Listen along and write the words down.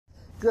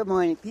Good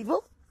morning,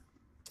 people.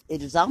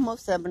 It is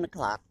almost 7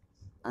 o'clock.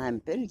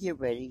 I'm going to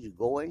get ready to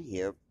go in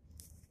here,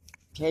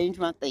 change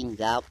my things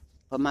out,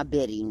 put my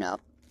bedding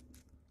up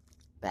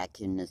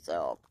back in this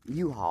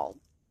U-Haul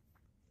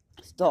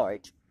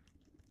storage,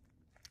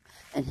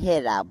 and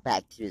head out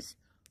back to this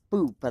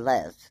Food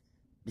Palace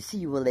to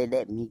see will they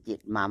let me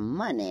get my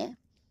money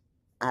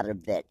out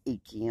of that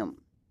ATM.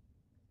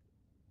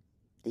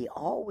 They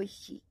always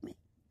cheat me.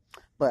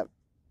 But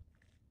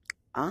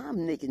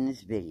I'm making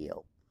this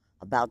video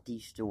about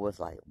these stores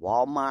like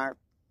Walmart,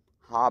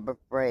 Harbor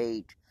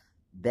Freight,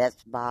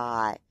 Best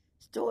Buy,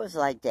 stores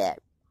like that.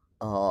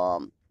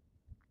 Home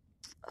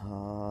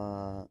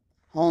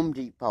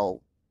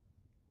Depot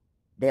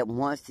that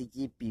wants to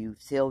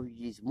sell you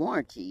these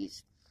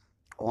warranties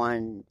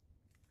on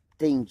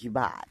things you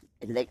buy,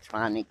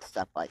 electronic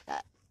stuff like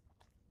that.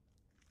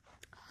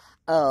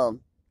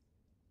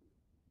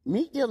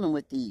 Me dealing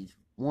with these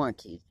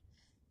warranties,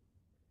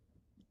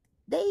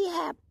 they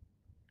have,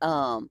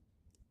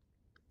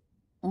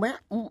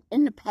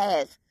 in the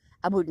past,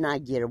 I would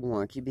not get a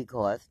warranty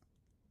because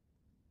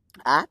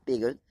I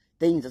figured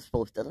things are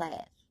supposed to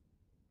last.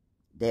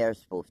 They're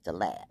supposed to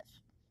last.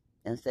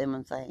 You understand what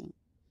I'm saying?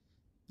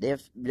 They're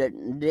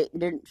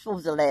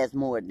supposed to last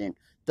more than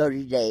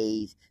 30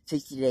 days,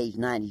 60 days,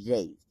 90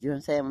 days. You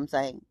understand what I'm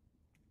saying?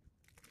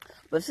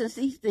 But since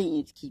these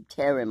things keep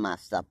tearing my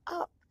stuff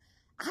up,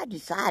 I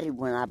decided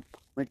when I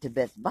went to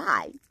Best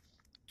Buy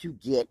to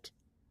get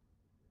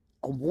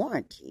a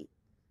warranty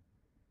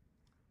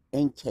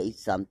in case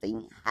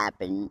something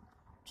happened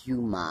to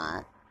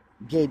my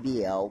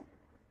JBL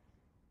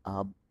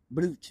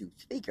Bluetooth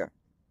speaker.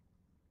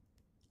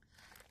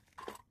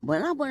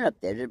 When I went up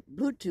there, the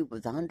Bluetooth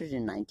was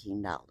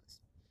 $119.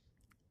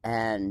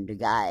 And the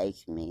guy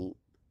asked me,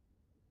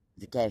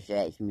 the cashier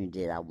asked me,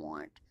 did I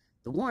want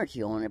the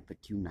warranty on it for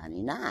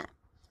 $299?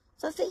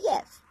 So I said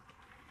yes,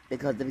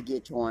 because if it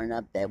get torn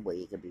up, that way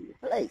it could be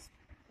replaced.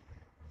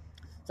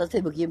 So I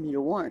said, well, give me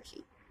the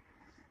warranty.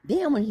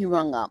 Then when he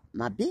rung up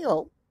my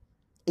bill,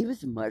 it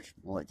was much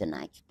more than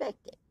I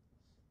expected.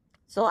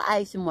 So I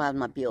asked him why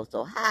my bill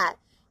so high.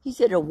 He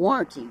said the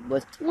warranty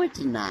was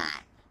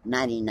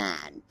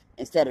 $29.99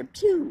 instead of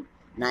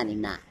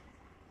 $2.99.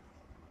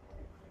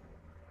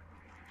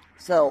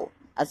 So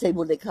I said,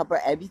 will they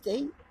cover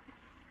everything?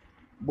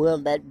 Will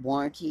that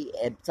warranty,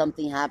 if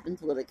something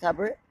happens, will it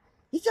cover it?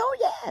 He said, oh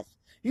yes.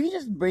 You can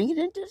just bring it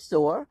into the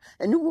store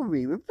and it will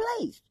be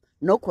replaced.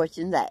 No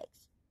questions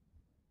asked.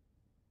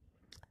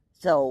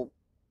 So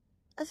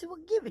I said, well,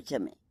 give it to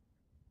me.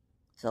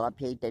 So I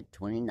paid that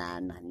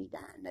 $29.99,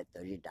 that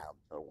 $30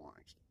 for the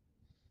warranty.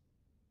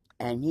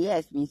 And he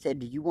asked me, he said,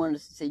 do you want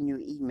us to send you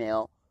an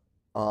email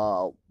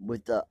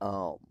with the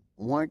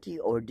warranty,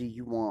 or do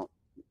you want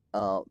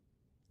a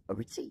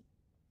receipt?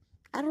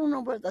 I don't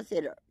know what I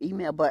said,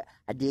 email, but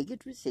I did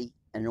get the receipt,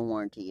 and the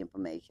warranty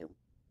information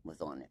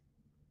was on it.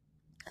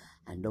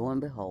 And lo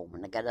and behold,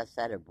 when I got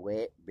outside and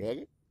read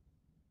it,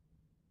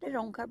 they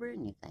don't cover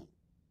anything.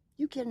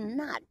 You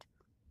cannot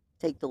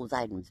take those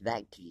items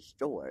back to your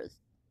stores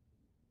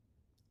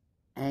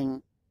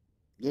and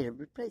get a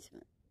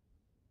replacement.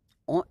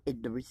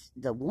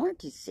 The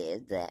warranty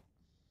says that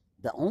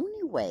the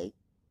only way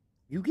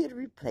you get a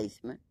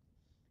replacement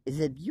is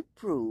if you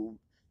prove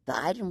the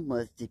item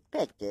was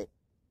defective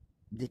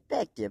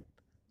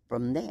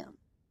from them.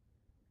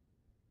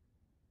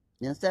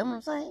 You understand what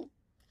I'm saying?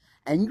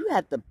 And you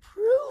have to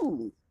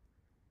prove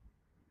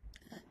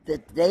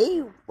that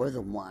they were the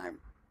one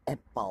at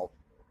fault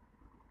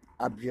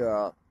of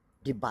your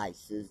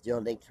devices, your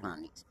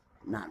electronics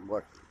not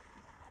working.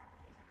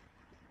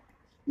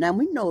 Now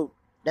we know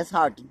that's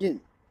hard to do.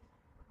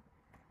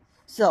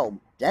 So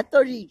that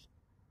 $30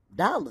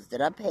 that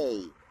I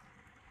paid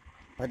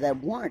for that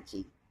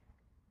warranty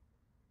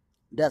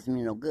doesn't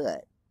mean no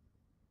good,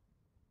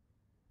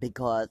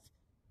 because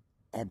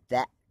if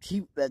the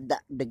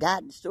guy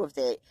at the store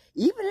said,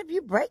 even if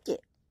you break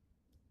it,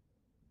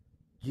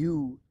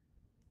 you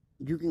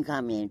can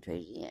come in and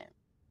trade it in.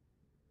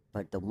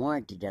 But the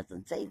warranty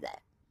doesn't say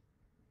that.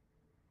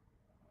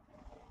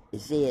 It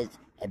says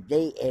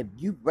if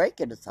you break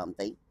it or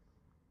something,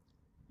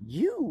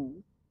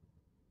 you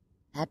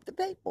have to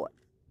pay for it.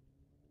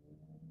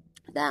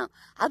 Now,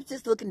 I was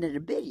just looking at a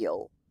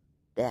video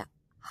that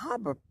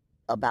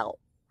about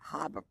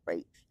Harbor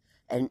Freight,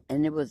 and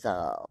it was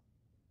a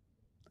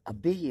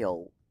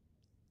video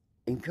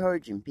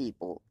encouraging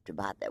people to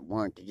buy that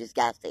warranty. This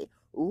guy said,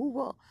 "Ooh,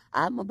 well,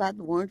 I'm about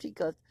the warranty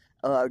because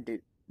the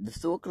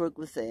store clerk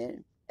was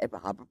saying at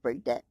Harbor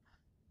Freight that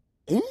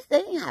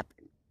anything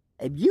happened,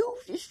 if you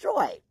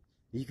destroy it,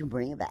 you can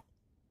bring it back."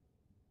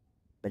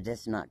 But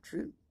that's not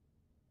true.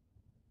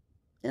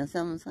 You know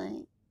what I'm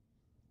saying?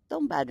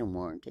 Don't buy them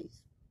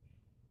warranties.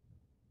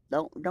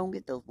 Don't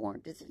get those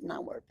warranties. It's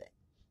not worth it.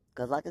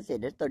 Because like I said,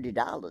 that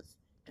 $30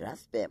 that I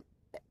spent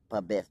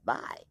for Best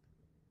Buy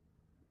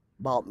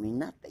bought me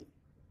nothing.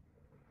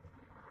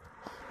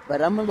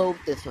 But I'm going to load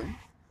this one.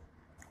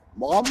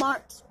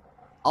 Walmart,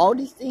 all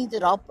these things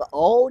that offer,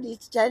 all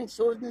these Chinese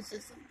stores in the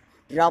system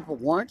that offer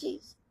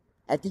warranties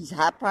at these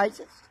high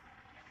prices,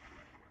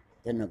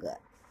 They're no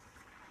good.